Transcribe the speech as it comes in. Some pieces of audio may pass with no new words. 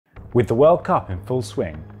With the World Cup in full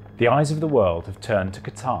swing, the eyes of the world have turned to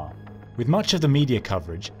Qatar. With much of the media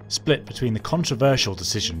coverage split between the controversial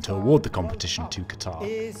decision to award the competition to Qatar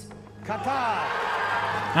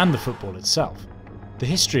and the football itself, the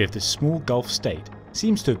history of this small Gulf state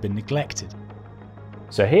seems to have been neglected.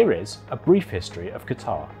 So here is a brief history of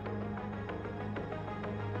Qatar.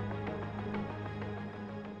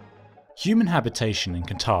 Human habitation in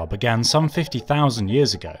Qatar began some 50,000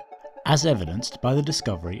 years ago, as evidenced by the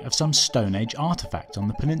discovery of some Stone Age artifacts on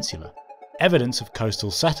the peninsula. Evidence of coastal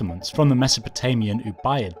settlements from the Mesopotamian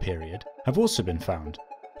Ubaid period have also been found,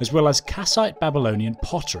 as well as Kassite Babylonian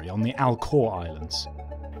pottery on the Al-Khor Islands.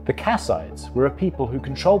 The Kassites were a people who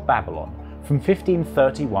controlled Babylon from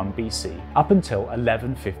 1531 BC up until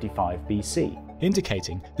 1155 BC,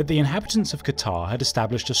 indicating that the inhabitants of Qatar had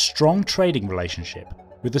established a strong trading relationship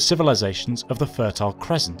with the civilizations of the Fertile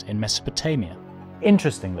Crescent in Mesopotamia.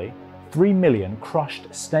 Interestingly, 3 million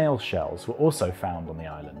crushed snail shells were also found on the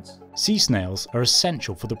islands. Sea snails are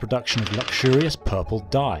essential for the production of luxurious purple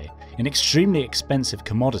dye, an extremely expensive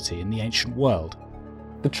commodity in the ancient world.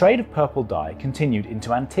 The trade of purple dye continued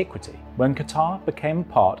into antiquity, when Qatar became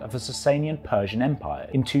part of the Sasanian Persian Empire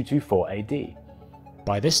in 224 AD.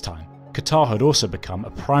 By this time, Qatar had also become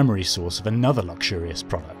a primary source of another luxurious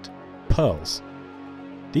product, pearls.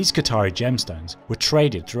 These Qatari gemstones were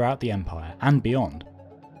traded throughout the empire and beyond.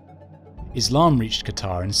 Islam reached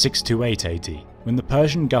Qatar in 628 AD, when the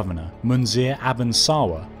Persian governor Munzir ibn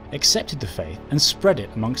Sawa accepted the faith and spread it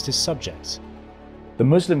amongst his subjects. The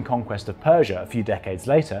Muslim conquest of Persia a few decades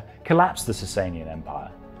later collapsed the Sasanian Empire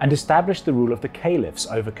and established the rule of the caliphs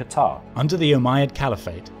over Qatar. Under the Umayyad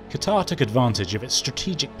Caliphate, Qatar took advantage of its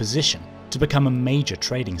strategic position to become a major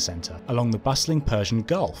trading centre along the bustling Persian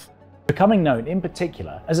Gulf, becoming known in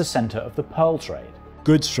particular as a centre of the pearl trade.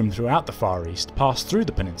 Goods from throughout the Far East passed through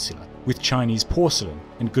the peninsula, with Chinese porcelain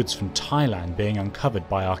and goods from Thailand being uncovered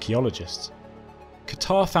by archaeologists.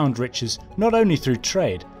 Qatar found riches not only through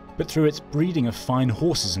trade, but through its breeding of fine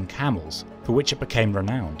horses and camels, for which it became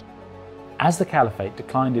renowned. As the Caliphate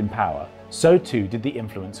declined in power, so too did the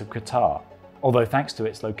influence of Qatar, although thanks to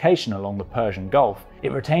its location along the Persian Gulf,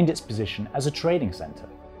 it retained its position as a trading centre.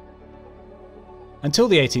 Until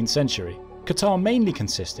the 18th century, Qatar mainly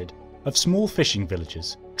consisted of small fishing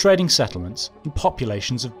villages, trading settlements, and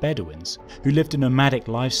populations of Bedouins who lived a nomadic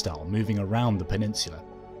lifestyle moving around the peninsula.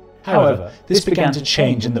 However, this began to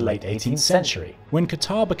change in the late 18th century, when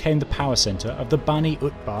Qatar became the power centre of the Bani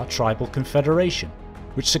Utbah tribal confederation,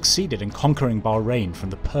 which succeeded in conquering Bahrain from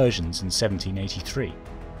the Persians in 1783.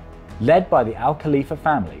 Led by the Al Khalifa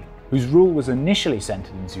family, whose rule was initially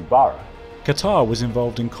centred in Zubarah, Qatar was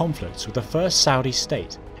involved in conflicts with the first Saudi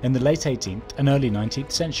state in the late 18th and early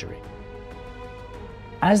 19th century.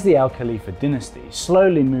 As the Al Khalifa dynasty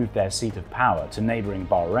slowly moved their seat of power to neighbouring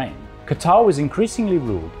Bahrain, Qatar was increasingly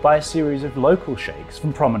ruled by a series of local sheikhs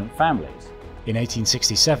from prominent families. In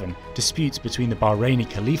 1867, disputes between the Bahraini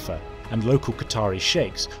Khalifa and local Qatari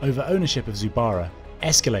sheikhs over ownership of Zubarah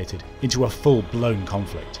escalated into a full-blown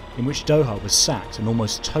conflict, in which Doha was sacked and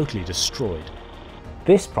almost totally destroyed.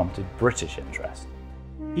 This prompted British interest.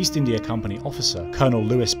 East India Company officer Colonel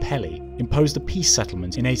Lewis Pelly imposed a peace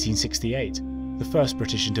settlement in 1868, the first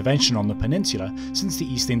British intervention on the peninsula since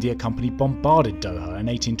the East India Company bombarded Doha in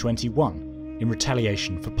 1821, in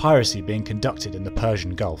retaliation for piracy being conducted in the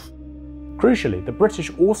Persian Gulf. Crucially, the British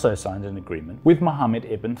also signed an agreement with Muhammad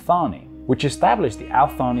ibn Thani, which established the Al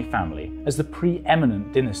Thani family as the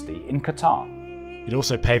preeminent dynasty in Qatar. It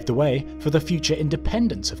also paved the way for the future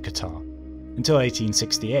independence of Qatar. Until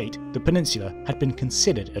 1868, the peninsula had been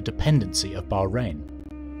considered a dependency of Bahrain.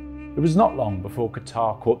 It was not long before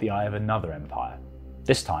Qatar caught the eye of another empire,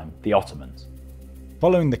 this time the Ottomans.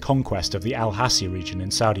 Following the conquest of the Al-Hassi region in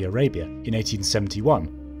Saudi Arabia in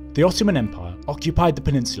 1871, the Ottoman Empire occupied the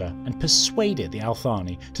peninsula and persuaded the Al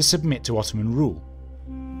Thani to submit to Ottoman rule.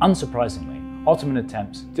 Unsurprisingly, Ottoman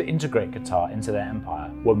attempts to integrate Qatar into their empire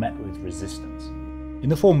were met with resistance, in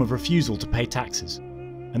the form of refusal to pay taxes,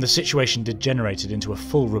 and the situation degenerated into a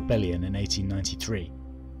full rebellion in 1893.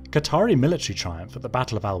 Qatari military triumph at the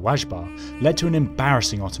Battle of Al-Wajbah led to an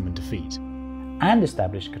embarrassing Ottoman defeat, and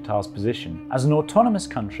established Qatar's position as an autonomous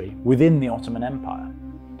country within the Ottoman Empire.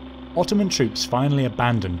 Ottoman troops finally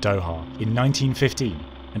abandoned Doha in 1915,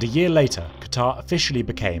 and a year later Qatar officially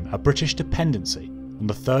became a British dependency on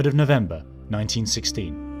the 3rd of November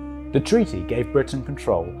 1916. The treaty gave Britain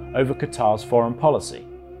control over Qatar's foreign policy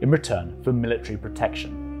in return for military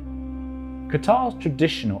protection. Qatar's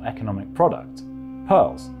traditional economic product,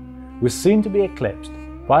 pearls, was soon to be eclipsed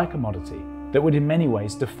by a commodity that would in many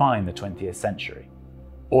ways define the 20th century: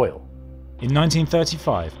 oil. In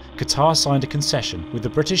 1935, Qatar signed a concession with the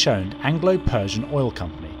British-owned Anglo-Persian Oil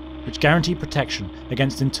Company, which guaranteed protection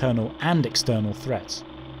against internal and external threats.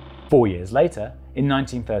 4 years later, in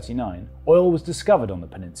 1939, oil was discovered on the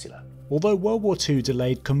peninsula, although World War II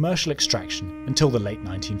delayed commercial extraction until the late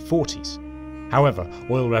 1940s. However,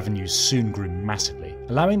 oil revenues soon grew massively,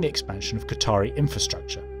 allowing the expansion of Qatari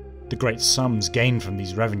infrastructure. The great sums gained from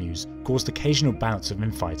these revenues caused occasional bouts of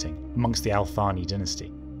infighting amongst the Al Thani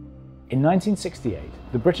dynasty. In 1968,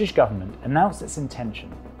 the British government announced its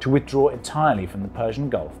intention to withdraw entirely from the Persian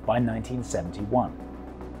Gulf by 1971.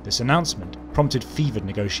 This announcement prompted fevered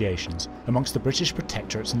negotiations amongst the British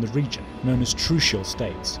protectorates in the region, known as trucial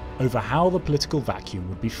states, over how the political vacuum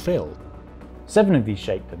would be filled. 7 of these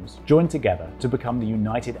sheikdoms joined together to become the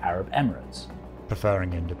United Arab Emirates.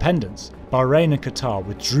 Preferring independence, Bahrain and Qatar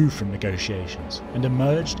withdrew from negotiations and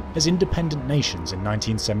emerged as independent nations in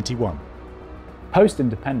 1971.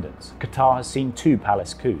 Post-independence, Qatar has seen 2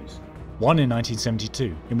 palace coups. One in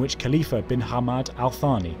 1972, in which Khalifa bin Hamad Al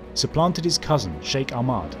Thani supplanted his cousin Sheikh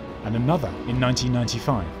Ahmad, and another in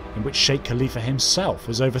 1995, in which Sheikh Khalifa himself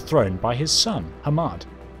was overthrown by his son Hamad.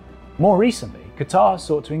 More recently, Qatar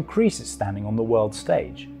sought to increase its standing on the world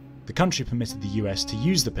stage. The country permitted the US to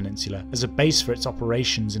use the peninsula as a base for its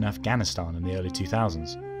operations in Afghanistan in the early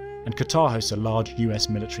 2000s, and Qatar hosts a large US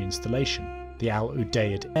military installation, the Al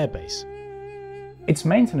Udeid Air Base. Its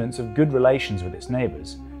maintenance of good relations with its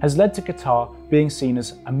neighbours has led to Qatar being seen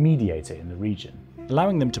as a mediator in the region,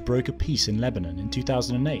 allowing them to broker peace in Lebanon in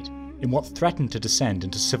 2008, in what threatened to descend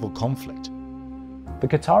into civil conflict. The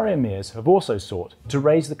Qatari emirs have also sought to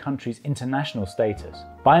raise the country's international status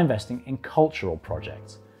by investing in cultural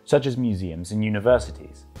projects, such as museums and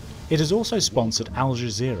universities. It has also sponsored Al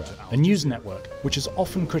Jazeera, a news network which has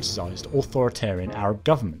often criticised authoritarian Arab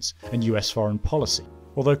governments and US foreign policy,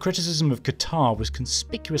 although criticism of Qatar was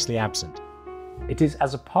conspicuously absent. It is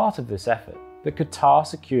as a part of this effort that Qatar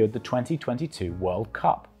secured the 2022 World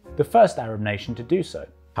Cup, the first Arab nation to do so.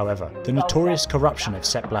 However, the notorious corruption of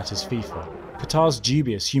Sepp Blatter's FIFA, Qatar's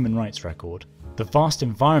dubious human rights record, the vast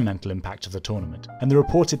environmental impact of the tournament, and the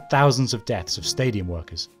reported thousands of deaths of stadium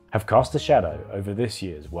workers have cast a shadow over this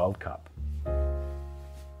year's World Cup.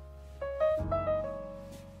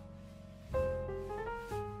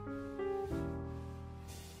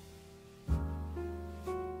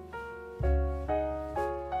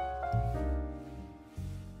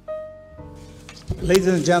 Ladies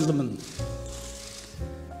and gentlemen,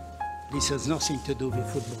 this has nothing to do with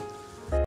football.